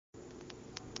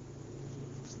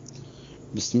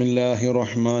ബിസ്മില്ലാഹി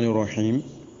റഹ്മാനി റഹീം.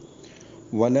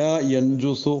 വലാ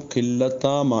യൻജുസു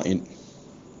ഖില്ലത്താ മാഇൻ.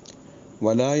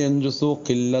 വലാ യൻജുസു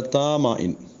ഖില്ലത്താ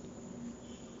മാഇൻ.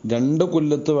 രണ്ട്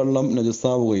കുല്ലത്ത് വെള്ളം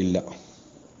നജസാവുകയില്ല.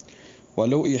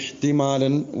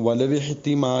 വലവിഹ്തിമാലൻ.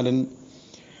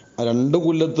 രണ്ട്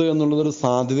കുല്ലത്ത് എന്നുള്ളതൊരു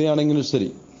സാധ്യതയാണെങ്കിലും ശരി,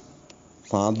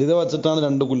 സാധ്യത വച്ചിട്ടാണ്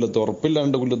രണ്ട് കുല്ലത്ത്, ഉറപ്പില്ല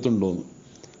രണ്ട് കുല്ലത്ത് ഉണ്ടോന്ന്,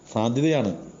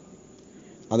 സാധ്യതയാണ്.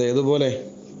 അതേതുപോലെ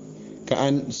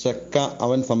കാൻ ശക്ക,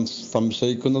 അവൻ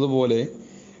സംശയിക്കുന്നത് പോലെ,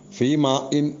 ഫീ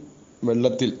മാഇൻ,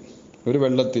 വെള്ളത്തിൽ, ഒരു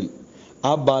വെള്ളത്തിൽ,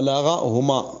 ആ ബലഗ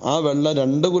ഹുമ, ആ വെള്ളം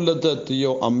രണ്ട് കുല്ലത്ത്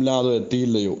എത്തിയോ അംലാദോ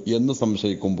എത്തിയില്ലയോ എന്ന്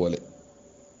സംശയിക്കും പോലെ.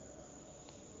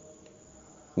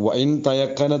 വൈൻ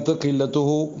തയക്കനത്ത്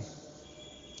ഖില്ലത്തുഹു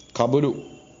ഖബുലു,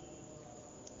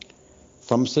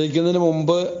 സംശയിക്കുന്നതിന്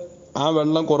മുമ്പ് ആ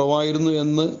വെള്ളം കുറവായിരുന്നു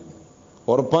എന്ന്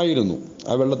ഉറപ്പായിരുന്നു,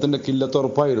 ആ വെള്ളത്തിൻ്റെ കില്ലത്ത്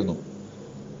ഉറപ്പായിരുന്നു.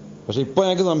 പക്ഷെ ഇപ്പോൾ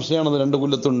അയാൾക്ക് സംശയമാണത് രണ്ട്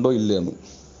കുല്ലത്തുണ്ടോ ഇല്ലേ എന്ന്.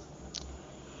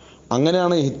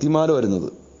 അങ്ങനെയാണ് ഇഹ്തിമാൽ വരുന്നത്,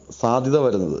 സാധ്യത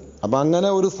വരുന്നത്. അപ്പം അങ്ങനെ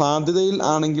ഒരു സാധ്യതയിൽ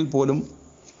ആണെങ്കിൽ പോലും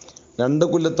രണ്ട്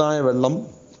കുല്ലത്തായ വെള്ളം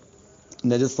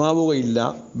നജസാവുകയില്ല.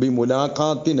 ബി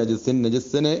മുലാഖാത്തി നജസിൻ,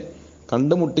 നജസിനെ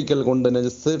കണ്ടുമുട്ടിക്കൽ കൊണ്ട്,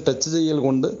 നജസ് ടച്ച് ചെയ്യൽ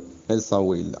കൊണ്ട്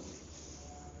നജസാവുകയില്ല.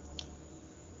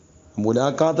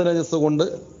 മുലാഖാത്ത് നജസ് കൊണ്ട്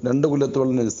രണ്ട് കുല്ലത്ത്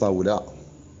വെള്ളം നജസാവൂല.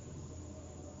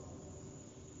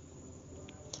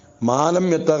 മാലം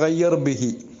യതഗയ്യർ ബിഹി,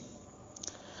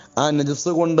 ആ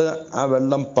നജസ് കൊണ്ട് ആ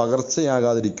വെള്ളം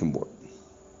പകർച്ചയാകാതിരിക്കുമ്പോൾ.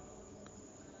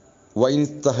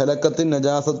 വൈനിസ്തഹലക്കത്തിൻ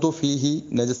നജാസത്തു ഫീഹി,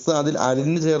 നജസ് അതിൽ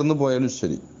അരിഞ്ഞു ചേർന്ന് പോയാലും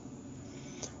ശരി.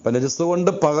 അപ്പം നജസ്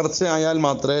കൊണ്ട് പകർച്ചയായാൽ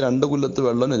മാത്രമേ രണ്ട് കുല്ലത്ത്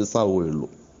വെള്ളം നജസാവുകയുള്ളൂ.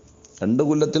 രണ്ട്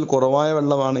കുല്ലത്തിൽ കുറവായ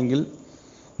വെള്ളമാണെങ്കിൽ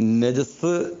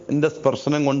നജസിൻ്റെ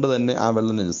സ്പർശനം കൊണ്ട് തന്നെ ആ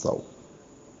വെള്ളം നജസാവും.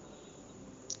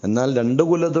 എന്നാൽ രണ്ട്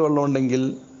കുല്ലത്ത് വെള്ളം ഉണ്ടെങ്കിൽ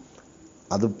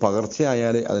അത്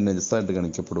പകർച്ചയായാലേ അത് നജസായിട്ട്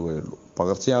ഗണിക്കപ്പെടുകയുള്ളൂ.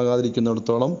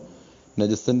 പകർച്ചയാകാതിരിക്കുന്നിടത്തോളം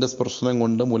നജസിൻ്റെ സ്പർശനം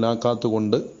കൊണ്ട്, മുലാഖാത്ത്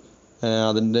കൊണ്ട്,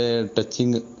 അതിൻ്റെ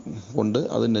ടച്ചിങ് കൊണ്ട്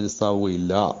അത്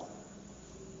നജസാവുകയില്ല.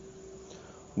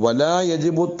 വലാ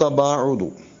യജിബു തബാഉദു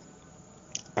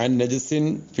അൻ നജസിൻ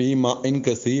ഫീ മാഇൻ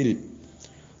കസീരിൻ,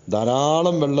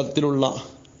 ധാരാളം വെള്ളത്തിലുള്ള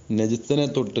നജസിനെ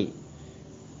തൊട്ട്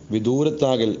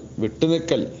വിദൂരത്താകൽ,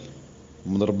 വിട്ടുനിൽക്കൽ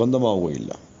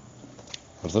നിർബന്ധമാവുകയില്ല.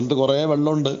 ഒരു സ്ഥലത്ത് കുറേ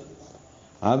വെള്ളമുണ്ട്,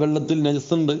 ആ വെള്ളത്തിൽ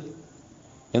നജസുണ്ട്,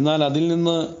 എന്നാൽ അതിൽ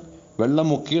നിന്ന് വെള്ളം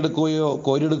മുക്കിയെടുക്കുകയോ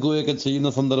കോരിയെടുക്കുകയോ ഒക്കെ ചെയ്യുന്ന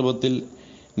സന്ദർഭത്തിൽ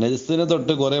നജസിനെ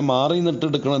തൊട്ട് കുറേ മാറി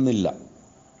നിട്ടെടുക്കണമെന്നില്ല.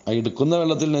 ആ എടുക്കുന്ന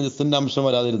വെള്ളത്തിൽ നജസിൻ്റെ അംശം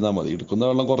വരാതിരുന്നാൽ മതി. എടുക്കുന്ന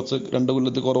വെള്ളം കുറച്ച് രണ്ട്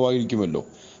കുല്ലത്തിൽ കുറവായിരിക്കുമല്ലോ.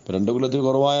 അപ്പോൾ രണ്ട് കുല്ലത്തിൽ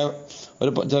കുറവായ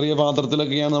ഒരു ചെറിയ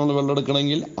പാത്രത്തിലൊക്കെയാണ് നമ്മൾ വെള്ളം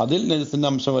എടുക്കണമെങ്കിൽ അതിൽ നജസിൻ്റെ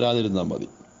അംശം വരാതിരുന്നാൽ മതി.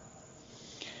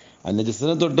 ആ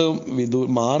നജസിനെ തൊട്ട്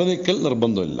മാറി നിൽക്കൽ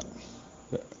നിർബന്ധമില്ല.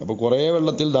 അപ്പോൾ കുറേ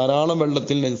വെള്ളത്തിൽ, ധാരാളം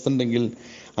വെള്ളത്തിൽ നജസുണ്ടെങ്കിൽ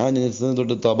ആ നജസിനെ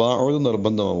തൊട്ട് തബാഉദ്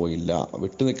നിർബന്ധമാവുകയില്ല,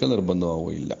 വിട്ടുനിൽക്കൽ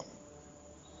നിർബന്ധമാവുകയില്ല.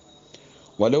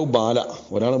 വലൗ ബാല,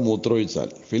 ഒരാൾ മൂത്രമൊഴിച്ചാൽ,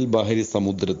 ഫിൽ ബഹരി,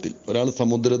 സമുദ്രത്തിൽ, ഒരാൾ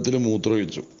സമുദ്രത്തിൽ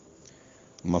മൂത്രമൊഴിച്ചു.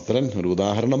 മസലൻ, ഒരു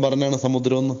ഉദാഹരണം പറഞ്ഞാണ്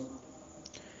സമുദ്രമെന്ന്.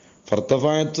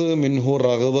 ഫർത്തഫഅത്ത് മിൻഹു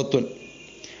റഗ്ബത്തുൻ,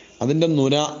 അതിൻ്റെ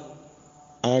നുര,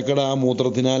 അയാൾക്കടെ ആ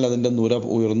മൂത്രത്തിനാൽ അതിൻ്റെ നുര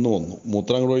ഉയർന്നു വന്നു.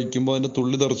 മൂത്രം അങ്ങോട്ട് ഒഴിക്കുമ്പോൾ അതിൻ്റെ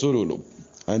തുള്ളി തെറിച്ചു വരുമല്ലോ,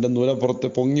 അതിൻ്റെ നുര പുറത്ത്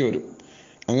പൊങ്ങി വരും.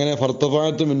 അങ്ങനെ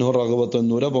ഫർത്തഫഅത്ത് മിൻഹു റഗ്ബത്തുൻ,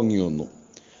 നുര പൊങ്ങി വന്നു.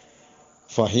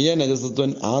 ഫഹിയ നജസത്തുൻ,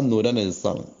 ആ നുര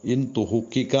നജസാണ്. ഇൻ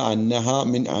തുഹുക്കിക അന്നഹ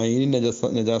മിൻ ഐനി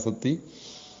നജാസത്തി,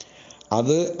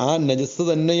 അത് ആ നജസ്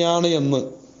തന്നെയാണ് എന്ന്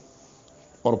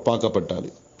ഉറപ്പാക്കപ്പെട്ടാൽ,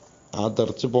 ആ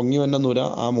തെറിച്ച് പൊങ്ങി വന്ന നുര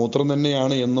ആ മൂത്രം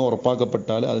തന്നെയാണ് എന്ന്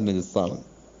ഉറപ്പാക്കപ്പെട്ടാൽ അത് നജസാണ്.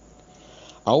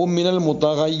 ഔ മിനൽ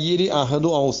മുതഗയ്യിരി അഹദു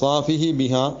ഔസാഫിഹി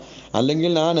ബിഹ,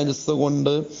 അല്ലെങ്കിൽ ആ നജസ്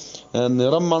കൊണ്ട്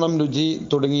നിറം, മണം, രുചി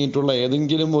തുടങ്ങിയിട്ടുള്ള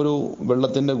ഏതെങ്കിലും ഒരു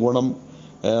വെള്ളത്തിൻ്റെ ഗുണം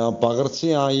ആ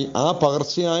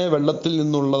പകർച്ചയായ വെള്ളത്തിൽ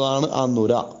നിന്നുള്ളതാണ് ആ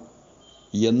നുര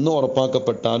എന്ന്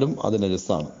ഉറപ്പാക്കപ്പെട്ടാലും അത്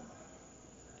നജസാണ്.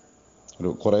 ഒരു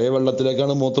കുറേ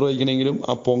വെള്ളത്തിലേക്കാണ് മൂത്രം ഒഴിക്കണമെങ്കിലും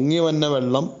ആ പൊങ്ങി വന്ന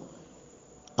വെള്ളം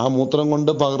ആ മൂത്രം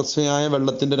കൊണ്ട് പകർച്ചയായ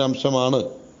വെള്ളത്തിൻ്റെ ഒരു അംശമാണ്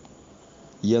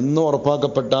എന്ന്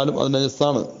ഉറപ്പാക്കപ്പെട്ടാലും അത്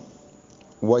നജസാണ്.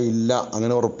 ഇല്ല,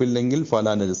 അങ്ങനെ ഉറപ്പില്ലെങ്കിൽ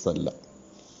ഫലാ, നജസല്ല.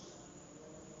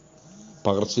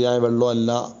 പകർച്ചയായ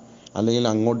വെള്ളമല്ല, അല്ലെങ്കിൽ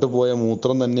അങ്ങോട്ട് പോയ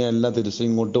മൂത്രം തന്നെയല്ല തിരിച്ച്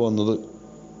ഇങ്ങോട്ട് വന്നത്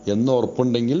എന്ന്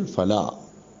ഉറപ്പുണ്ടെങ്കിൽ ഫല,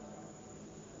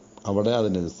 അവിടെ അത്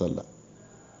നജസല്ല.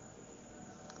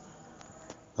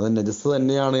 അത് നജസ്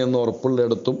തന്നെയാണ് എന്ന്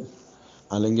ഉറപ്പുള്ളിടത്തും,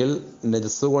 അല്ലെങ്കിൽ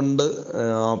നജസ് കൊണ്ട്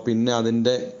പിന്നെ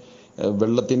അതിൻ്റെ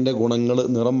വെള്ളത്തിൻ്റെ ഗുണങ്ങൾ,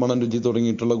 നിറം, മണം, രുചി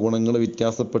തുടങ്ങിയിട്ടുള്ള ഗുണങ്ങൾ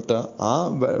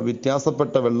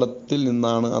വ്യത്യാസപ്പെട്ട വെള്ളത്തിൽ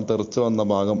നിന്നാണ് ആ തെറിച്ച് വന്ന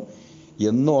ഭാഗം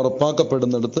എന്ന്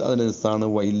ഉറപ്പാക്കപ്പെടുന്നിടത്ത് അത് നജസാണ്.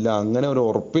 ഇല്ല, അങ്ങനെ ഒരു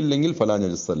ഉറപ്പില്ലെങ്കിൽ ഫലാ,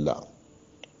 നജസല്ല.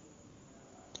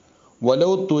 വലൗ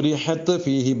തുരിഹത്ത്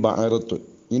ഫീഹി ബഅറത്തുൻ,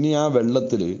 ഇനി ആ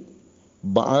വെള്ളത്തിൽ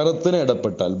ബഅറത്തിന്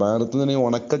ഇടപെട്ടാൽ, ബഅറത്തിന്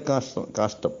ഉണക്ക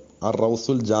കാഷ്ടം, ആ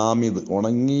റൗസുൽ ജാമിദ്,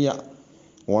 ഉണങ്ങിയ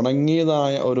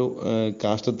ഉണങ്ങിയതായ ഒരു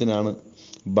കാഷ്ടത്തിനാണ്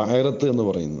ബഹറത്ത് എന്ന്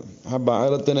പറയുന്നത്. ആ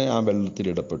ബഹറത്തിനെ ആ വെള്ളത്തിൽ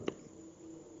ഇടപെട്ടു.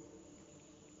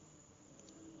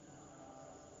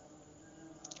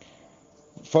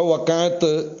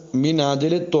 ഫവക്കാത്ത് മിൻ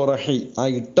അജലി തുറഹി, ആ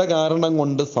ഇട്ട കാരണം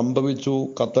കൊണ്ട് സംഭവിച്ചു,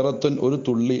 ഖത്തറത്തുൻ ഒരു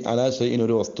തുള്ളി, അലാ ഷൈഇൻ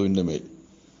ഒരു വസ്തുവിൻ്റെ മേൽ.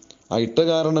 ആ ഇട്ട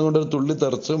കാരണം കൊണ്ട് ഒരു തുള്ളി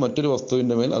തെറിച്ച് മറ്റൊരു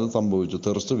വസ്തുവിൻ്റെ മേൽ അത് സംഭവിച്ചു,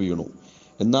 തെറിച്ച് വീണു.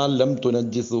 എന്നാൽ ലം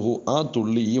തുനജ്ജിസുഹു, ആ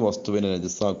തുള്ളി ഈ വസ്തുവിനെ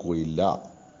നജസാക്കുകയില്ല.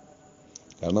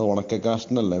 കാരണം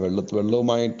ഉണക്കക്കാഷ്ടനല്ലേ,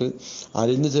 വെള്ളവുമായിട്ട്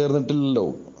അലിഞ്ഞു ചേർന്നിട്ടില്ലല്ലോ.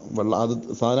 അത്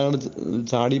സാധനമാണ്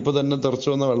ചാടിയപ്പോൾ തന്നെ തെറിച്ചു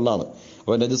വന്ന വെള്ളമാണ്.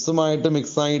 അപ്പോൾ നജസ്സുമായിട്ട്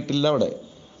മിക്സ് ആയിട്ടില്ല അവിടെ.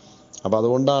 അപ്പം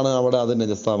അതുകൊണ്ടാണ് അവിടെ അത്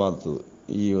നജസ്സാവാത്തത്.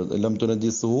 ഈ ലം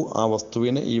തുനജ്ജിസുഹു, ആ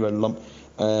വസ്തുവിനെ ഈ വെള്ളം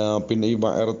പിന്നെ ഈ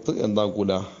ബഹറത്ത്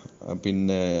എന്താക്കൂല,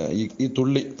 പിന്നെ ഈ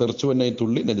തുള്ളി തെറിച്ചു വന്ന ഈ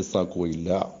തുള്ളി നജസ്സാക്കുകയില്ല.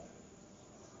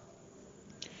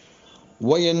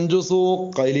 വയൻജുസു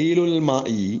ഖലീലുൽ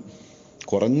മാഇ,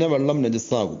 കുറഞ്ഞ വെള്ളം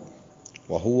നജസ്സാകും.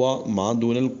 വഹുവ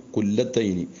മാദൂനൽ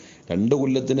കുല്ലത്തൈനി, 2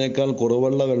 കുല്ലത്തിനേക്കാൾ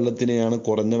കുറവുള്ള വെള്ളത്തിനെയാണ്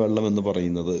കുറഞ്ഞ വെള്ളം എന്ന്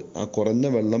പറയുന്നത്. ആ കുറഞ്ഞ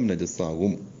വെള്ളം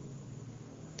നജസ്സാകും.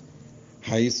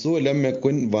 ഹൈസു ലം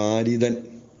യകുൻ വാരിദൻ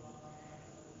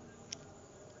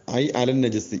ഐ അലൻ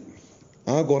നജസി,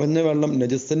 ആ കുറഞ്ഞ വെള്ളം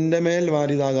നജസിന്റെ മേൽ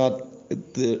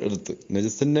വാരിദാകാത്തെടുത്ത്,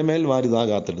 നജസിന്റെ മേൽ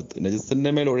വാരിദാകാത്തെടുത്ത്, നജസിന്റെ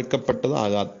മേൽ ഒഴുക്കപ്പെട്ടത്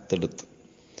ആകാത്തെടുത്ത്.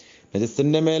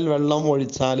 നജസിന്റെ മേൽ വെള്ളം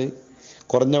ഒഴിച്ചാൽ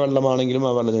കുറഞ്ഞ വെള്ളമാണെങ്കിലും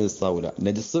ആ വെള്ളം നജസ്സാവൂല.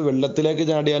 നജസ് വെള്ളത്തിലേക്ക്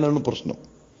ചാടിയാലാണ് പ്രശ്നം.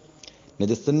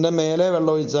 നജസിന്റെ മേലെ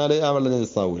വെള്ളം ഒഴിച്ചാൽ ആ വെള്ളം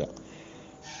നജസ്സാവൂല.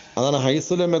 അതാണ്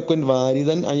ഹൈസുല മെക്കുൻ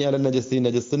വാരിദൻ അയ്യാല നജസി,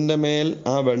 നജസിന്റെ മേൽ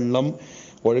ആ വെള്ളം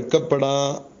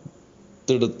ഒഴുക്കപ്പെടാത്തെടുത്ത്,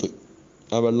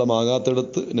 ആ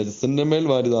വെള്ളമാകാത്തെടുത്ത്, നജസിന്റെ മേൽ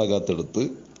വാരിദാകാത്തെടുത്ത്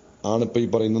ആണിപ്പോൾ ഈ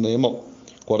പറയുന്ന നിയമം.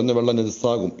 കുറഞ്ഞ വെള്ളം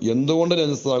നജസ്സാകും. എന്തുകൊണ്ട്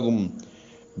നജസ്സാകും?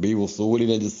 ബി ഉസൂലി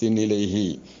നജസിൻ ഇലൈഹി,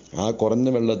 ആ കുറഞ്ഞ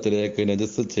വെള്ളത്തിലേക്ക്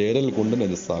നജസ് ചേരൽ കൊണ്ട്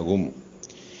നജസ്സാകും.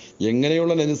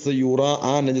 എങ്ങനെയുള്ള നജസ്? യുറ,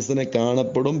 ആ നജസിനെ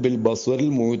കാണപ്പെടും. ബിൽ ബസ്വരിൽ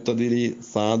മുഅ്തദിലി,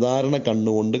 സാധാരണ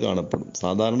കണ്ണുകൊണ്ട് കാണപ്പെടും,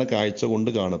 സാധാരണ കാഴ്ച കൊണ്ട്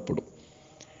കാണപ്പെടും.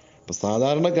 അപ്പൊ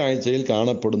സാധാരണ കാഴ്ചയിൽ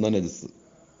കാണപ്പെടുന്ന നജസ്,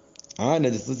 ആ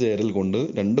നജസ് ചേരൽ കൊണ്ട്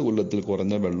 2 കുല്ലത്തിൽ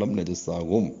കുറഞ്ഞ വെള്ളം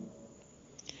നജസ്സാകും.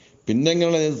 പിന്നെ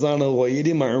എങ്ങനെയുള്ള നജസാണ്?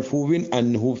 വൈരി മഅഫൂവിൻ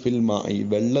അൻഹു ഫിൽ മാഇ,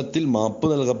 വെള്ളത്തിൽ മാപ്പ്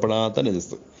നൽകപ്പെടാത്ത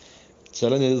നജസ്.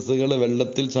 ചില നജസുകൾ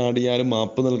വെള്ളത്തിൽ ചാടിയാലും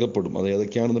മാപ്പ് നൽകപ്പെടും. അത്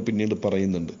ഏതൊക്കെയാണെന്ന് പിന്നീട്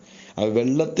പറയുന്നുണ്ട്. ആ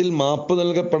വെള്ളത്തിൽ മാപ്പ്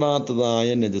നൽകപ്പെടാത്തതായ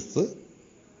നജസ്,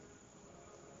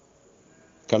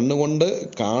 കണ്ണുകൊണ്ട്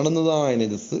കാണുന്നതായ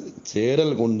നജസ് ചേരൽ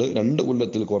കൊണ്ട് 2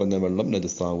 കുല്ലത്തിൽ കുറഞ്ഞ വെള്ളം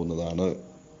നജസ്സാവുന്നതാണ്.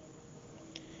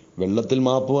 വെള്ളത്തിൽ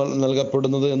മാപ്പ്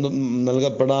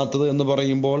നൽകപ്പെടാത്തത് എന്ന്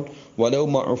പറയുമ്പോൾ വലൗ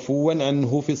മഅഫൂവൻ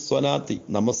അൻഹു ഫിസ് സ്വലാത്തി,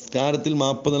 നമസ്കാരത്തിൽ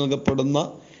മാപ്പ് നൽകപ്പെടുന്ന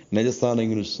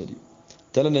നജസാണെങ്കിലും ശരി.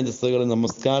 ചില നജസുകൾ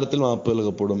നമസ്കാരത്തിൽ മാപ്പ്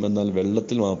നൽകപ്പെടും, എന്നാൽ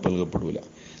വെള്ളത്തിൽ മാപ്പ് നൽകപ്പെടില്ല.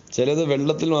 ചിലത്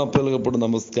വെള്ളത്തിൽ മാപ്പ് നൽകപ്പെടും,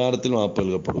 നമസ്കാരത്തിൽ മാപ്പ്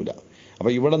നൽകപ്പെടില്ല.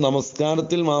 അപ്പം ഇവിടെ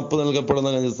നമസ്കാരത്തിൽ മാപ്പ് നൽകപ്പെടുന്ന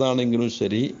നജസാണെങ്കിലും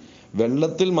ശരി,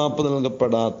 വെള്ളത്തിൽ മാപ്പ്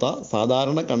നൽകപ്പെടാത്ത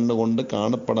സാധാരണ കണ്ണുകൊണ്ട്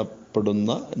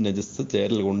കാണപ്പെടപ്പെടുന്ന നജസ്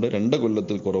ചേരൽ കൊണ്ട് 2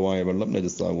 കുല്ലത്തിൽ കുറവായ വെള്ളം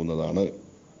നജസാകുന്നതാണ്.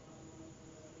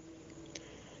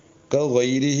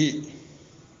 കഗൈരിഹി,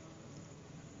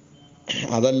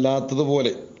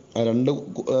 അതല്ലാത്തതുപോലെ, 2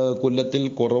 കുല്ലത്തിൽ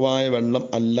കുറവായ വെള്ളം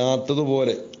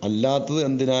അല്ലാത്തതുപോലെ. അല്ലാത്തത്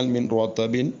എന്തിനാൽ? മിൻ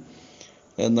റോത്തബിൻ,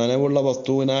 നനവുള്ള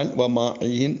വസ്തുവിനാൽ, വ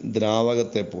മാഇൻ,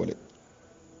 ദ്രാവകത്തെ പോലെ.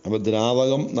 അപ്പോൾ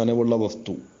ദ്രാവകം, നനവുള്ള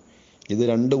വസ്തു, ഇത്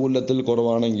 2 കുല്ലത്തിൽ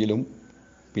കുറവാണെങ്കിലും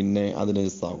പിന്നെ അത്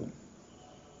നജസ്സാകും.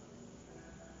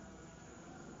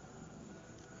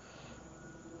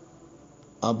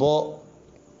 അപ്പോൾ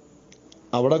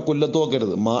അവിടെ കുല്ലത്ത്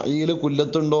നോക്കരുത്. മായിൽ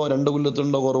കുല്ലത്തുണ്ടോ 2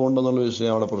 കുല്ലത്തുണ്ടോ കുറവുണ്ടോ എന്നുള്ള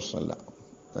വിഷയം അവിടെ പ്രശ്നമല്ല.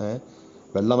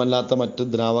 വെള്ളമല്ലാത്ത മറ്റ്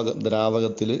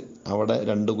ദ്രാവകത്തിൽ അവിടെ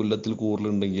 2 കുല്ലത്തിൽ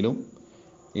കൂടുതലുണ്ടെങ്കിലും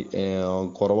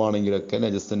കുറവാണെങ്കിലൊക്കെ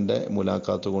നജസിന്റെ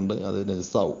മുലാഖാത്ത് കൊണ്ട് അത്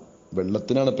നജസ്സാവും.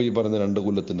 വെള്ളത്തിനാണ് ഇപ്പോൾ ഈ പറഞ്ഞ 2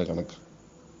 കുല്ലത്തിന്റെ കണക്ക്.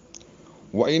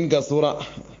 വൈൻ കസുറ,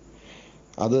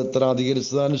 അത് എത്ര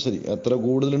അധികരിച്ചതാലും ശരി, എത്ര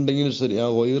കൂടുതലുണ്ടെങ്കിലും ശരി, ആ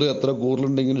വയറ് എത്ര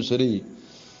കൂടുതലുണ്ടെങ്കിലും ശരി,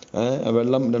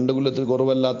 വെള്ളം 2 കുല്ലത്തിൽ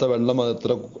കുറവല്ലാത്ത വെള്ളം അത്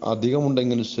എത്ര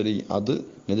അധികമുണ്ടെങ്കിലും ശരി, അത്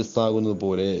നജസ്സാകുന്നത്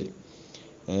പോലെ,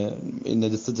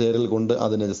 നജസ് ചേരൽ കൊണ്ട്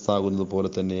അത് നജസ്സാകുന്നത് പോലെ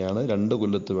തന്നെയാണ് 2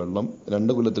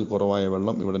 കുല്ലത്തിൽ കുറവായ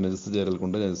വെള്ളം ഇവിടെ നജസ് ചേരൽ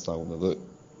കൊണ്ട് നജസ്സാകുന്നത്.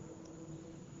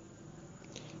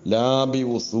 ലാ ബി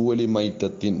ഉസൂലി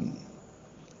മൈതത്തിൻ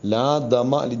ലാ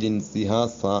ദമ ലിജിൻസിഹാ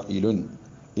സായിലുൻ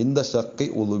ഇന്ദ ശഖി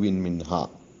ഉളുവിൻ മിൻഹ,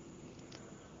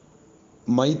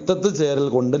 മൈത്തത്ത് ചേരൽ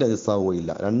കൊണ്ട്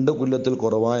നജസ്സാവുകയില്ല. 2 കുല്ലത്തിൽ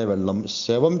കുറവായ വെള്ളം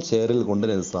ശവം ചേരൽ കൊണ്ട്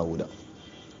നജസ്സാവൂല.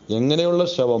 എങ്ങനെയുള്ള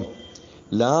ശവം?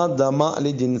 ലാ ദമ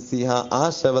ലി ജിൻസിഹ, ആ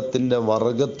ശവത്തിന്റെ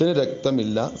വർഗത്തിന്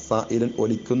രക്തമില്ല, സായിലുൻ,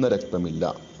 ഒലിക്കുന്ന രക്തമില്ല.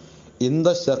 ഇന്ദ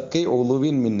ശഖി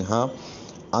ഉളുവിൻ മിൻഹ,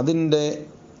 അതിൻ്റെ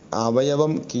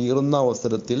അവയവം കീറുന്ന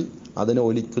അവസരത്തിൽ അതിന്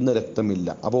ഒലിക്കുന്ന രക്തമില്ല.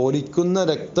 അപ്പോൾ ഒലിക്കുന്ന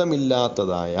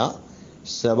രക്തമില്ലാത്തതായ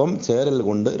ശവം ചേരൽ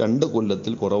കൊണ്ട് 2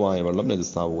 കൊല്ലത്തിൽ കുറവായ വെള്ളം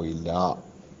നജസാവുകയില്ല.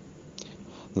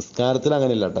 നിസ്കാരത്തിൽ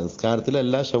അങ്ങനെയല്ല കേട്ടോ. നിസ്കാരത്തിൽ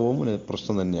എല്ലാ ശവവും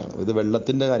പ്രശ്നം തന്നെയാണ്. ഇത്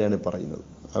വെള്ളത്തിന്റെ കാര്യമാണ് പറയുന്നത്.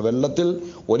 ആ വെള്ളത്തിൽ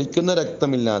ഒലിക്കുന്ന രക്തം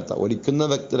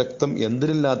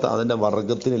എന്തിനില്ലാത്ത, അതിന്റെ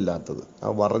വർഗത്തിനില്ലാത്തത്. ആ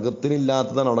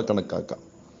വർഗത്തിനില്ലാത്തതാണ് അവിടെ കണക്കാക്കുക.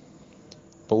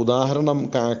 ഇപ്പൊ ഉദാഹരണം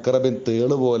കാക്കറബിൻ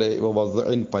തേള് പോലെ,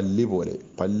 വസഇൻ പല്ലി പോലെ.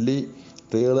 പല്ലി,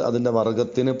 തേള് അതിന്റെ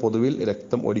വർഗത്തിന് പൊതുവിൽ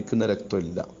ഒലിക്കുന്ന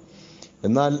രക്തമില്ല.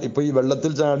 എന്നാൽ ഇപ്പൊ ഈ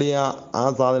വെള്ളത്തിൽ ചാടിയ ആ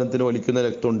സാധനത്തിന് ഒലിക്കുന്ന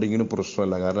രക്തം ഉണ്ടെങ്കിലും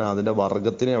പ്രശ്നമല്ല. കാരണം അതിന്റെ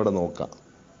വർഗത്തിനെ അവിടെ നോക്കാം.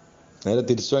 നേരെ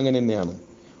തിരിച്ചു അങ്ങനെ തന്നെയാണ്.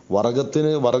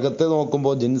 വർഗത്തെ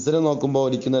നോക്കുമ്പോൾ, ജിൻസിനെ നോക്കുമ്പോൾ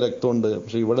ഒലിക്കുന്ന രക്തമുണ്ട്.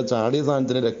 പക്ഷെ ഇവിടെ ചാടിയ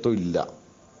സാധനത്തിന് രക്തം ഇല്ല.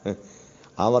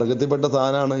 ആ വർഗത്തിൽപ്പെട്ട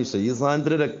സാധനമാണ്. ഈ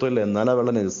സാധനത്തിന് രക്തമില്ല, എന്നാൽ ആ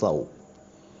വെള്ളം നജസാവും.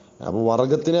 അപ്പൊ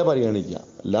വർഗത്തിനെ പരിഗണിക്കുക.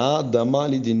 ലാ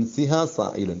ദമാലി ജിൻസിഹ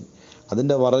സായിലൻ,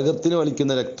 അതിന്റെ വർഗത്തിന്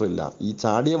വലിക്കുന്ന രക്തമില്ല. ഈ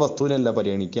ചാടിയ വസ്തുവിനല്ല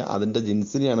പരിഗണിക്കുക, അതിന്റെ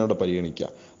ജിൻസിനെയാണ് അവിടെ പരിഗണിക്കുക,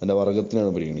 അതിന്റെ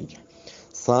വർഗത്തിനാണ് പരിഗണിക്കുക.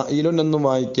 സായിലൻ എന്നും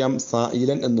വായിക്കാം,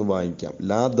 സായിലൻ എന്നും വായിക്കാം.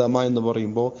 ലാ ദമ എന്ന്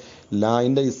പറയുമ്പോൾ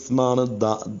ലായിന്റെ ഇസ്മാണ്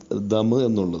ദമ്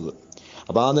എന്നുള്ളത്.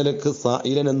 അപ്പൊ ആ നിലക്ക്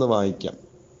സായിലൻ എന്ന് വായിക്കാം.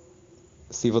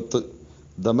 സിഫത്ത്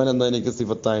ദമൻ എന്നതിലേക്ക്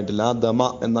സിഫത്തായിട്ട് ലാ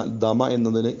ദമ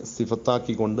എന്നതിന്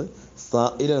സിഫത്താക്കിക്കൊണ്ട്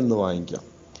സായിലൻ എന്ന് വായിക്കാം.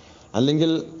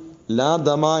 അല്ലെങ്കിൽ ലാ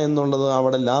ദമ എന്നുള്ളത്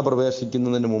അവിടെ ലാ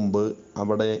പ്രവേശിക്കുന്നതിന് മുമ്പ്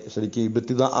അവിടെ ശരിക്കും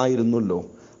ഇബ്തിദാ ആയിരുന്നല്ലോ.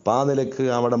 അപ്പം ആ നിലക്ക്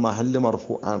അവിടെ മഹല്ല്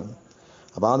മർഫു ആണ്.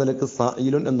 അപ്പം ആ നിലക്ക്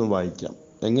സായിലുൻ എന്നും വായിക്കാം.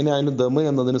 എങ്ങനെയായാലും ദമ്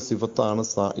എന്നതിന് സിഫത്താണ്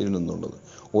സായിലുൻ എന്നുള്ളത്.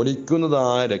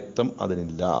 ഒലിക്കുന്നതായ രക്തം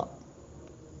അതിനില്ല.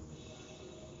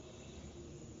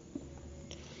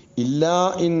 ഇല്ലാ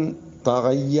ഇൻ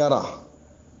തഗയ്യറ,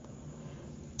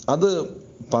 അത്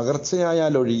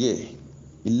പകർച്ചയായാലൊഴികെ.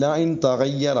 ഇല്ലാ ഇൻ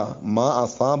തഗയ്യറ മാ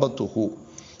അസാബത്തുഹു,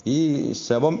 ഈ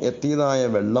ശവം എത്തിയതായ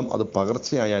വെള്ളം അത്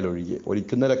പകർച്ചയായാലൊഴികെ.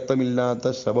 ഒലിക്കുന്ന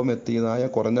രക്തമില്ലാത്ത ശവം എത്തിയതായ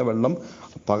കുറഞ്ഞ വെള്ളം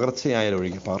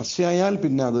പകർച്ചയായാലൊഴികെ. പകർച്ചയായാൽ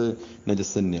പിന്നെ അത്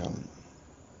നജസ് തന്നെയാണ്.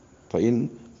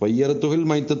 വയ്യറത്തുഹിൽ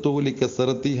മൈത്തത്തുഹുലി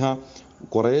കസറത്തിഹ,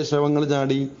 കുറേ ശവങ്ങൾ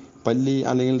ചാടി, പല്ലി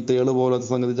അല്ലെങ്കിൽ തേള് പോലത്തെ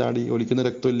സംഗതി ചാടി ഒലിക്കുന്ന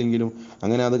രക്തമില്ലെങ്കിലും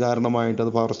അങ്ങനെ അത് കാരണമായിട്ട്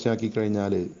അത് പകർച്ചയാക്കി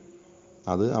കഴിഞ്ഞാൽ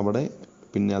അത് അവിടെ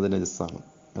പിന്നെ അത് നജസ്സാണ്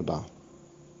കേട്ടാ.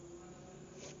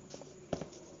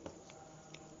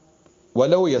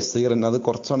 വലോ യസീറൻ, അത്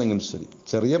കുറച്ചാണെങ്കിലും ശരി,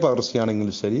 ചെറിയ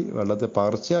പകർച്ചയാണെങ്കിലും ശരി, വെള്ളത്തെ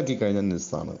പകർച്ചയാക്കി കഴിഞ്ഞാൽ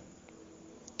നജസ്സാണ്.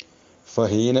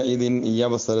 ഫഹീന ഇതിൻ, ഈ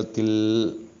അവസരത്തിൽ,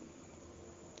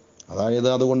 അതായത്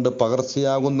അതുകൊണ്ട്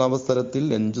പകർച്ചയാകുന്ന അവസരത്തിൽ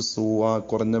എൻജുസൂവ,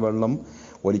 കുറഞ്ഞ വെള്ളം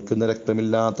ഒലിക്കുന്ന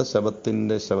രക്തമില്ലാത്ത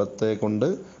ശവത്തെ കൊണ്ട്,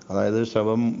 അതായത്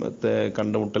ശവത്തെ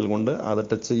കണ്ടുമുട്ടൽ കൊണ്ട്, അത്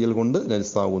ടച്ച് ചെയ്യൽ കൊണ്ട്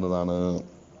നജസാകുന്നതാണ്.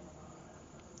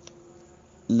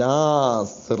 ലാ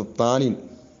സിർത്താനിൻ,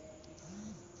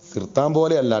 സിർത്താൻ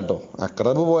പോലെ അല്ല കേട്ടോ,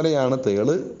 അക്രബ് പോലെയാണ്,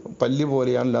 തേള് പല്ലി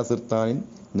പോലെയാണ്. ലാ സിർത്താനിൻ,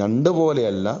 ഞണ്ട്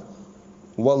പോലെയല്ല.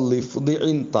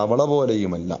 വലിഫ്ദിഇൻ, തവള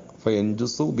പോലെയുമല്ല.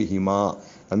 ഫയൻജുസു ബിഹിമാ,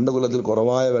 2 കൊല്ലത്തിൽ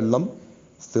കുറവായ വെള്ളം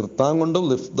സിർത്താൻ കൊണ്ടും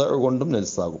ലിഫ്ദ കൊണ്ടും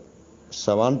നജസാകും.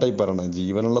 ശവാൻ ടൈപ്പ് പറയണേ,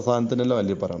 ജീവനുള്ള സാധനത്തിനല്ല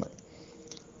വലിയ പറയണേ.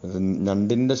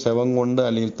 ഞണ്ടിന്റെ ശവം കൊണ്ട്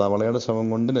അല്ലെങ്കിൽ തവളയുടെ ശവം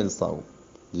കൊണ്ട് നജസാകും.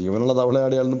 ജീവനുള്ള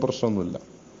തവളയാടിയാലൊന്നും പ്രശ്നമൊന്നുമില്ല.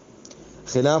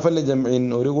 ഖിലാഫല്ലി ജംഇൻ,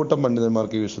 ഒരു കൂട്ടം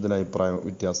പണ്ഡിതന്മാർക്ക് ഈ വിഷയത്തിൽ അഭിപ്രായ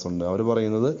വ്യത്യാസമുണ്ട്. അവർ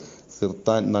പറയുന്നത്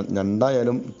സിർത്താൻ,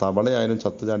 ഞണ്ടായാലും തവളയായാലും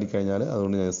ചത്തു ചാടിക്കഴിഞ്ഞാൽ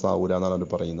അതുകൊണ്ട് നജസാവൂല എന്നാണ് അവർ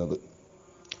പറയുന്നത്.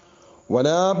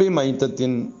 വലാബി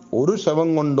മൈത്തത്തിൻ, ഒരു ശവം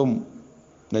കൊണ്ടും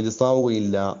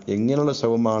നജസാവുകയില്ല. എങ്ങനെയുള്ള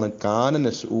ശവമാണ്? കാന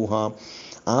നശ്ഊഹ,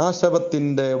 ആ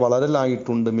ശവത്തിന്റെ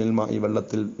വളരലായിട്ടുണ്ട്. മിൽമ, ഈ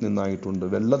വെള്ളത്തിൽ നിന്നായിട്ടുണ്ട്.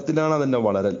 വെള്ളത്തിലാണ് അതിന്റെ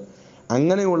വളരൽ.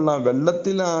 അങ്ങനെയുള്ള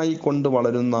വെള്ളത്തിലായി കൊണ്ട്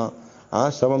വളരുന്ന ആ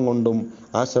ശവം കൊണ്ടും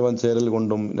ആ ശവം ചേരൽ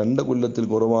കൊണ്ടും 2 കൊല്ലത്തിൽ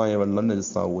കുറവായ വെള്ളം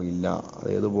നജസാവുകയില്ല.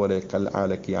 അതേതുപോലെ കൽ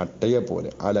അലക്കി, അട്ടയെ പോലെ.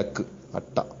 അലക്ക്,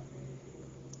 അട്ട,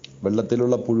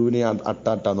 വെള്ളത്തിലുള്ള പുഴുവിനെ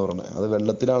അട്ടാന്ന് പറഞ്ഞത്. അത്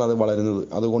വെള്ളത്തിലാണ് അത് വളരുന്നത്.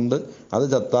 അതുകൊണ്ട് അത്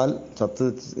ചത്ത്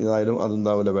ഇതായാലും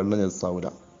അതെന്താവില്ല, വെള്ളം നജസാവൂല.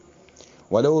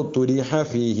 വലോ തുരിഹ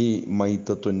ഫീഹി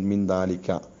മൈത്തത്തുൻ മിൻ ദാലിക,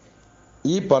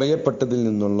 ഈ പറയപ്പെട്ടതിൽ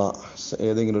നിന്നുള്ള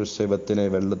ഏതെങ്കിലും ഒരു ശവത്തിനെ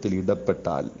വെള്ളത്തിൽ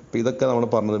ഇടപെട്ടാൽ. ഇപ്പം ഇതൊക്കെ നമ്മൾ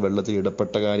പറഞ്ഞത് വെള്ളത്തിൽ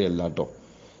ഇടപെട്ട കാര്യമല്ല കേട്ടോ.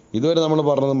 ഇതുവരെ നമ്മൾ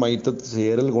പറഞ്ഞത് മൈത്തത്ത്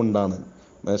ചേരൽ കൊണ്ടാണ്,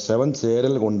 ശവം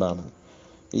ചേരൽ കൊണ്ടാണ്.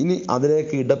 ഇനി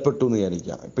അതിലേക്ക് ഇടപെട്ടു എന്ന്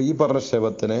വിചാരിക്കുക. ഇപ്പം ഈ പറഞ്ഞ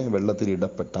ശവത്തിനെ വെള്ളത്തിൽ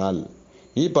ഇടപെട്ടാൽ,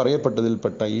 ഈ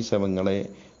പറയപ്പെട്ടതിൽപ്പെട്ട ഈ ശവങ്ങളെ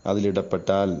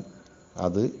അതിലിടപെട്ടാൽ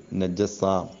അത് നജസ,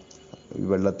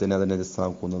 വെള്ളത്തിനെ അത്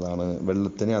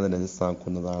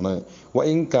നജസാക്കുന്നതാണ്.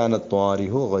 വഇൻ കാന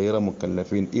ത്വാരിഹു ഗൈറ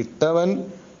മുക്കല്ലഫീൻ, ഇട്ടവൻ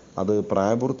അത്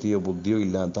പ്രായപൂർത്തിയോ ബുദ്ധിയോ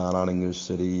ഇല്ലാത്ത ആളാണെങ്കിൽ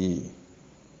ശരി.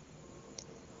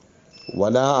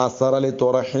 വലാ അസറലി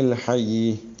തുറഹിൽ ഹയ്യി,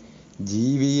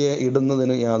 ജീവിയെ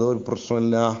ഇടുന്നതിന് യാതൊരു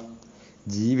പ്രശ്നമില്ല.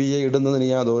 ജീവിയെ ഇടുന്നതിന്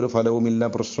യാതൊരു ഫലവുമില്ല,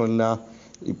 പ്രശ്നമില്ല.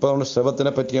 ഇപ്പൊ നമ്മൾ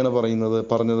ശവത്തിനെ പറ്റിയാണ്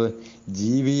പറഞ്ഞത്.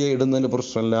 ജീവിയെ ഇടുന്നതിന്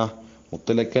പ്രശ്നമില്ല.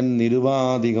 മുത്തലക്കൻ,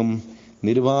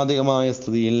 നിരുപാധികമായ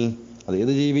സ്ഥിതിയിൽ, അത്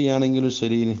ഏത് ജീവിയാണെങ്കിലും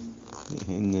ശരി,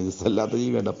 നജസല്ലാത്ത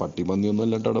ജീവി പട്ടി പന്നിയൊന്നും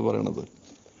അല്ല കേട്ടോ അവിടെ പറയണത്.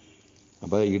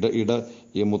 അപ്പൊ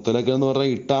ഈ മുത്തലക്ക് എന്ന്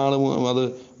പറഞ്ഞാൽ ഇട്ട ആളും അത്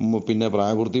പിന്നെ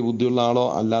പ്രായപൂർത്തി ബുദ്ധിയുള്ള ആളോ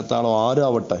അല്ലാത്ത ആളോ ആരും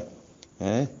ആവട്ടെ,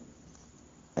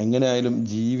 എങ്ങനെയായാലും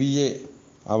ജീവിയെ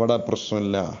അവിടെ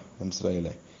പ്രശ്നമില്ല.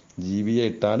 മനസ്സിലായില്ലേ? ജീവിയെ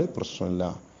ഇട്ടാൽ പ്രശ്നമില്ല.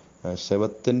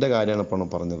 ശവത്തിന്റെ കാര്യമാണ് ഇപ്പോൾ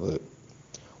പറഞ്ഞത്.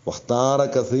 വഖ്താറ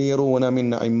കസീറൂന മിൻ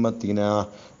അഇമ്മത്തിന,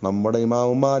 നമ്മുടെ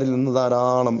ഇമാമുമാരിൽ നിന്ന്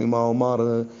ധാരാളം ഇമാമുമാർ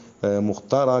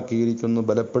മുഖ്താറാക്കിയിരിക്കുന്നു,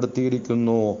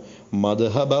 ബലപ്പെടുത്തിയിരിക്കുന്നു.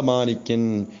 മദ്ഹബ മാലിക്കിൻ,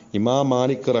 ഇമാം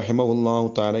മാലിക് റഹിമഹുല്ലാഹു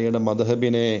തആലയുടെ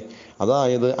മദ്ഹബിനെ,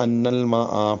 അതായത് അന്നൽ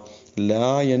മാഅ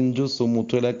ലാ യൻജുസു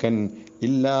മുത്ലഖൻ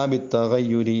ഇല്ലാ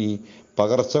ബിത്തഗയ്യുരി,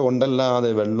 പകർച്ച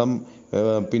കൊണ്ടല്ലാതെ വെള്ളം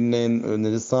പിന്നെ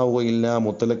നജസാവുകയില്ല.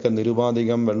 മുത്തലക്ക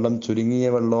നിരുപാധികം, വെള്ളം ചുരുങ്ങിയ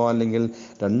വെള്ളമോ അല്ലെങ്കിൽ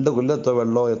 2 കൊല്ലത്തെ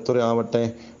വെള്ളമോ എത്ര ആവട്ടെ,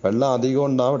 വെള്ളം അധികം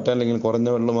ഉണ്ടാവട്ടെ അല്ലെങ്കിൽ കുറഞ്ഞ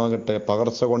വെള്ളമാകട്ടെ,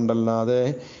 പകർച്ച കൊണ്ടല്ലാതെ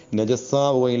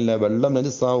നജസാവുകയില്ല, വെള്ളം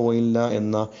നജസാവുകയില്ല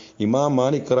എന്ന ഇമാം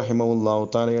മാലിക് റഹിമഹുല്ലാഹു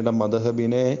തആലയുടെ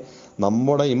മദ്ഹബിനെ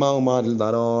നമ്മുടെ ഇമാമുമാരിൽ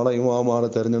ധാരാളം ഇമാമുമാർ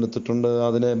തിരഞ്ഞെടുത്തിട്ടുണ്ട്,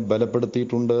 അതിനെ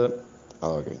ബലപ്പെടുത്തിയിട്ടുണ്ട്.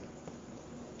 അതൊക്കെ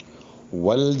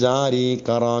വൽ ജാരി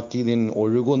കറാക്കിദിൻ,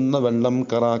 ഒഴുകുന്ന വെള്ളം,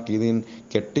 കറാക്കിദിൻ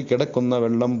കെട്ടിക്കിടക്കുന്ന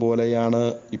വെള്ളം പോലെയാണ്.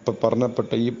 ഇപ്പൊ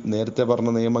പറഞ്ഞപ്പെട്ട ഈ നേരത്തെ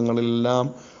പറഞ്ഞ നിയമങ്ങളെല്ലാം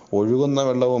ഒഴുകുന്ന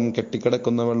വെള്ളവും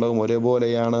കെട്ടിക്കിടക്കുന്ന വെള്ളവും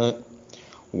ഒരേപോലെയാണ്.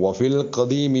 വഫിൽ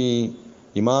ഖദീമി,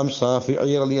 ഇമാം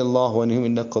ഷാഫിഈ റളിയല്ലാഹു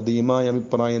അൻഹുവിന്റെ ഖദീമായ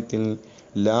അഭിപ്രായത്തിൽ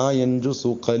ലാ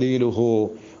യൻജുസു ഖലീലുഹു,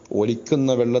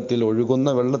 ഒലിക്കുന്ന വെള്ളത്തിൽ, ഒഴുകുന്ന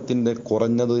വെള്ളത്തിന്റെ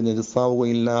കുറഞ്ഞത്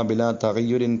നജസാവുകയില്ല. ബിലാ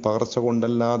തഗയ്യുരിൻ, പകർച്ച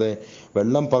കൊണ്ടല്ലാതെ,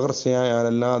 വെള്ളം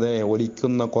പകർച്ചയായാലല്ലാതെ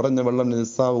ഒലിക്കുന്ന കുറഞ്ഞ വെള്ളം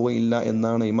നജസാവുകയില്ല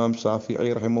എന്നാണ് ഇമാം ഷാഫിഈ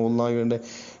റഹിമഹുല്ലാഹിയുടെ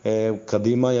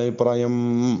ഖദീമായ അഭിപ്രായം.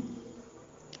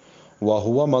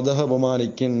 വഹുവ മദ്ഹബ്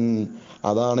മാലിക്കിൻ,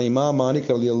 അതാണ് ഇമാം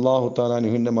മാലിക് റളിയല്ലാഹു തആല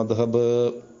അൻഹുവിന്റെ മദ്ഹബ്.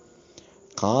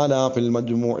 ഖാല ഫിൽ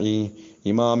മജ്മൂഇ,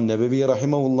 ഇമാം നബവി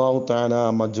റഹിമഹുല്ലാഹു തആല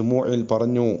മജ്മൂഇൽ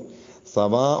പറഞ്ഞു,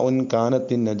 സവാഉൻ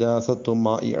കാനത്തിൻ നജാസത്തു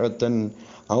മാഇഅതൻ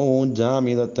ഔ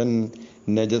ജാമിദതൻ,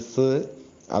 നജസ്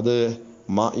അത്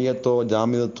മാഇയത്തോ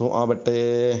ജാമിദത്തോ ആവട്ടെ,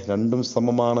 രണ്ടും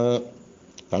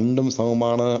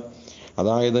സമമാണ്.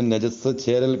 അതായത് നജസ്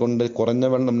ചേരൽ കൊണ്ട് കുറഞ്ഞ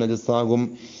വെള്ളം നജസാകും.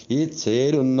 ഈ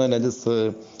ചേരുന്ന നജസ്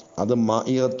അത്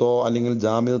മാഇയത്തോ അല്ലെങ്കിൽ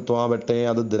ജാമിദത്തോ ആവട്ടെ,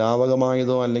 അത്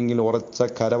ദ്രാവകമായതോ അല്ലെങ്കിൽ ഉറച്ച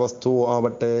കരവസ്തുവോ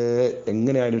ആവട്ടെ,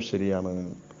 എങ്ങനെയായാലും ശരിയാണ്.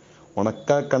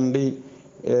 ഉണക്കക്കണ്ടി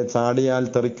ചാടിയാൽ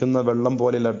തെറിക്കുന്ന വെള്ളം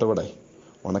പോലെയല്ല കേട്ടോ ഇവിടെ.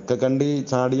 ഉണക്കക്കണ്ടി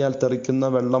ചാടിയാൽ തെറിക്കുന്ന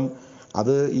വെള്ളം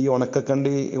അത് ഈ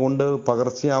ഉണക്കക്കണ്ടി കൊണ്ട്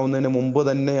പകർച്ചയാവുന്നതിന് മുമ്പ്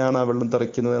തന്നെയാണ് ആ വെള്ളം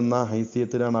തെറിക്കുന്നത് എന്ന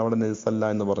ഹൈസിയത്തിലാണ് അവിടെ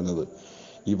നജസല്ല എന്ന് പറഞ്ഞത്.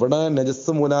 ഇവിടെ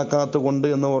നജസ് മുലാക്കാത്ത് കൊണ്ട്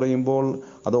എന്ന് പറയുമ്പോൾ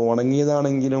അത്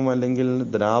ഉണങ്ങിയതാണെങ്കിലും അല്ലെങ്കിൽ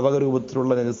ദ്രാവക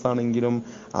രൂപത്തിലുള്ള നജസാണെങ്കിലും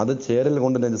അത് ചേരൽ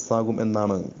കൊണ്ട് നജസാകും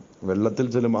എന്നാണ്. വെള്ളത്തിൽ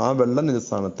ചെല്ലും ആ വെള്ളം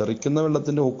നജസാണ്. തെറിക്കുന്ന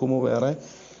വെള്ളത്തിന്റെ ഹുക്കുമ് വേറെ,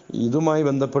 ഇതുമായി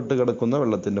ബന്ധപ്പെട്ട് കിടക്കുന്ന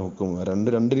വെള്ളത്തിന്റെ ഹുക്കുമ് വേറെ.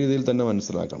 രണ്ട് രീതിയിൽ തന്നെ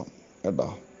മനസ്സിലാക്കണം കേട്ടോ.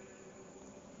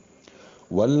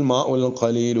 വൽ മാഉൽ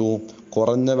ഖലീലു,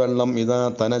 കുറഞ്ഞ വെള്ളം ഇദാ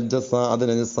തനജ്ജസ, അത്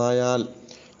നജസായാൽ,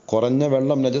 കുറഞ്ഞ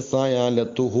വെള്ളം നജസായാൽ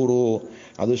തുഹുറു,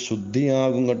 അത്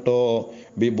ശുദ്ധിയാകും കേട്ടോ.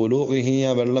 ബി ബുലൂഗിഹി,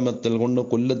 ആ വെള്ളമെത്തൽ കൊണ്ട്,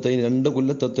 കുല്ലത്തൈൻ 2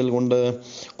 കുല്ലത്തെത്തൽ കൊണ്ട്.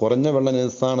 കുറഞ്ഞ വെള്ളം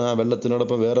നജസാണ്, ആ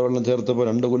വെള്ളത്തിനോടൊപ്പം വേറെ വെള്ളം ചേർത്തപ്പോൾ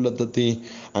 2 കുല്ലത്തെത്തി.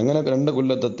 അങ്ങനെ 2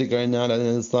 കുല്ലത്തെത്തി കഴിഞ്ഞാൽ അത്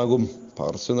നജസാകും.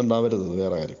 പകർച്ചയൊന്നും ഉണ്ടാവരുത്,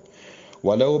 വേറെ കാര്യം.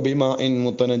 വലൗ ബിമാഇൻ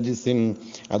മുതനജിസിൻ,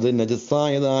 അത്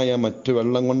നജസായതായ മറ്റു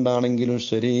വെള്ളം കൊണ്ടാണെങ്കിലും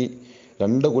ശരി,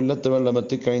 2 കുല്ലത്ത് വെള്ളം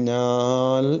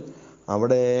എത്തിക്കഴിഞ്ഞാൽ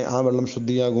അവിടെ ആ വെള്ളം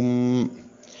ശുദ്ധിയാകും.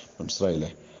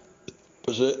 മനസ്സിലായില്ലേ?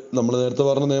 പക്ഷെ നമ്മൾ നേരത്തെ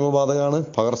പറഞ്ഞ നിയമബാധകമാണ്,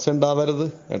 പകർച്ച ഉണ്ടാവരുത്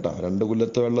കേട്ടോ. 2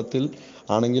 കുല്ലത്ത് വെള്ളത്തിൽ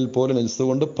ആണെങ്കിൽ പോലും നജസ്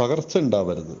കൊണ്ട് പകർച്ച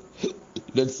ഉണ്ടാവരുത്.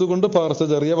 നജസ് കൊണ്ട് പകർച്ച,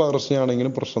 ചെറിയ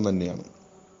പകർച്ചയാണെങ്കിലും പ്രശ്നം തന്നെയാണ്.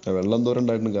 വെള്ളം തോരം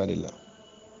ഉണ്ടായിട്ടും കാര്യമില്ല,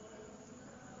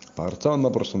 പകർച്ച വന്ന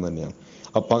പ്രശ്നം തന്നെയാണ്.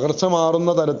 ആ പകർച്ച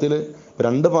മാറുന്ന തരത്തിൽ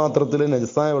 2 പാത്രത്തിൽ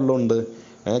നജസായ വെള്ളമുണ്ട്,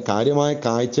 കാര്യമായ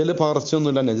കാഴ്ചയിൽ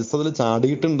പകർച്ചയൊന്നുമില്ല, നജസ് അതിൽ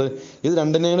ചാടിയിട്ടുണ്ട്. ഇത്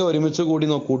രണ്ടിനെയും ഒരുമിച്ച്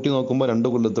കൂട്ടി നോക്കുമ്പോൾ 2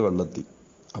 കുല്ലത്ത് വെള്ളത്തി.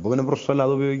 അപ്പോൾ പിന്നെ പ്രശ്നമില്ല,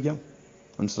 അത് ഉപയോഗിക്കാം.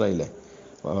 മനസ്സിലായില്ലേ?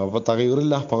 അപ്പോൾ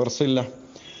തഗയ്യുറില്ല, പകർച്ചയില്ല.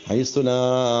 ഹൈസുലാ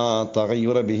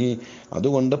തഗയ്യുറ ബിഹി,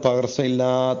 അതുകൊണ്ട്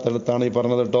പകർച്ചയില്ലാത്തടത്താണ് ഈ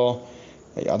പറഞ്ഞത് കേട്ടോ.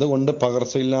 അതുകൊണ്ട്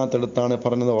പകർച്ചയില്ലാത്തടത്താണ്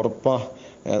പറഞ്ഞത്. ഉറപ്പാ,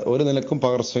 ഒരു നിലക്കും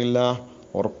പകർച്ചയില്ല,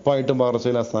 ഉറപ്പായിട്ടും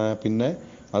പകർച്ചയില്ല. പിന്നെ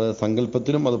അത്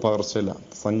സങ്കല്പത്തിലും അത് പകർച്ചയില്ല.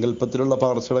 സങ്കല്പത്തിലുള്ള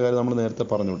പകർച്ചയുടെ കാര്യം നമ്മൾ നേരത്തെ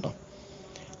പറഞ്ഞു കേട്ടോ.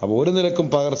 അപ്പോൾ ഒരു നിലക്കും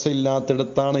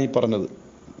പകർച്ചയില്ലാത്തിടത്താണ് ഈ പറഞ്ഞത്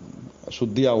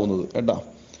ശുദ്ധിയാവുന്നത് കേട്ടാ,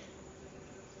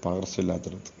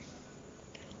 പകർച്ചയില്ലാത്തിടത്ത്.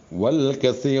 വൽ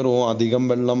കസീറു, അധികം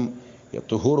വെള്ളം,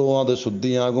 യതുഹുറു, അത്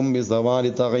ശുദ്ധിയാകും.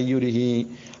 ബിസവാലി തഗയ്യുരിഹി,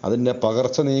 അതിൻ്റെ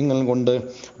പകർച്ച നീങ്ങൽ കൊണ്ട്.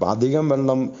 അധികം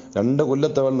വെള്ളം, 2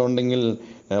 കൊല്ലത്തെ വെള്ളം ഉണ്ടെങ്കിൽ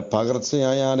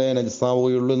പകർച്ചയായാലേ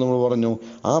നജസാവുകയുള്ളൂ എന്ന് നമ്മൾ പറഞ്ഞു.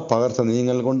 ആ പകർച്ച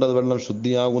നീങ്ങൽ കൊണ്ട് അത് വെള്ളം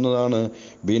ശുദ്ധിയാകുന്നതാണ്.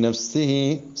 ബിനഫ്സിഹി,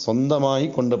 സ്വന്തമായി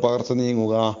കൊണ്ട് പകർച്ച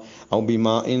നീങ്ങുക. ഔ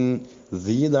ബിമാഇൻ,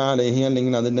 സീദ അലൈഹി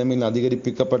അല്ലെങ്കിൽ അതിൻ്റെ മേൽ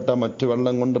അധികരിപ്പിക്കപ്പെട്ട മറ്റു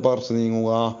വെള്ളം കൊണ്ട് പകർച്ച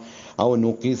നീങ്ങുക, ഔ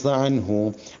നുഖിസ അൻഹു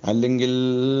അല്ലെങ്കിൽ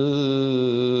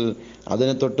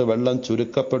അതിനെ തൊട്ട് വെള്ളം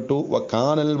ചുരുക്കപ്പെട്ടു,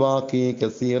 വകാനൽ ബാക്കി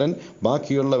കസീറൻ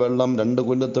ബാക്കിയുള്ള വെള്ളം 2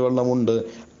 കുല്ലത്ത് വെള്ളമുണ്ട്,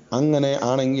 അങ്ങനെ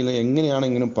ആണെങ്കിൽ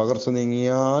എങ്ങനെയാണെങ്കിലും പകർച്ച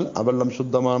നീങ്ങിയാൽ ആ വെള്ളം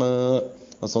ശുദ്ധമാണ്.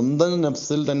 സ്വന്തം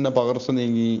നഫ്സിൽ തന്നെ പകർച്ച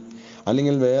നീങ്ങി,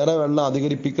 അല്ലെങ്കിൽ വേറെ വെള്ളം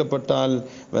അധികരിപ്പിക്കപ്പെട്ടാൽ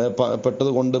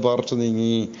പെട്ടത് കൊണ്ട് പകർച്ച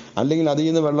നീങ്ങി, അല്ലെങ്കിൽ അതിൽ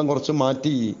നിന്ന് വെള്ളം കുറച്ച്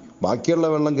മാറ്റി ബാക്കിയുള്ള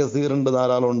വെള്ളം കസീറുണ്ട്,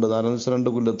 ധാരാളമുണ്ട്, ധാരാളം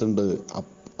 2 കുല്ലത്തുണ്ട്,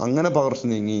 അങ്ങനെ പകർച്ച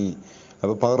നീങ്ങി.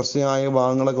 അപ്പോൾ പകർച്ചയായ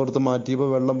ഭാഗങ്ങളെ കൊടുത്ത് മാറ്റിയപ്പോൾ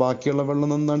വെള്ളം, ബാക്കിയുള്ള വെള്ളം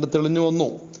നന്നായിട്ട് തെളിഞ്ഞു വന്നു.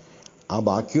 ആ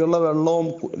ബാക്കിയുള്ള വെള്ളവും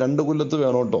 2 കുല്ലത്ത്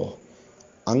വേണം കേട്ടോ.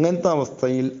 അങ്ങനത്തെ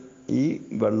അവസ്ഥയിൽ ഈ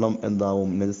വെള്ളം എന്താവും?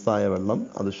 നജസായ വെള്ളം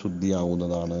അത്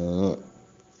ശുദ്ധിയാവുന്നതാണ്.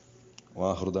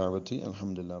 വാഹൃദാവത്തി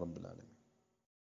അൽഹംദുലില്ലാഹി റബ്ബിൽ ആലമീൻ.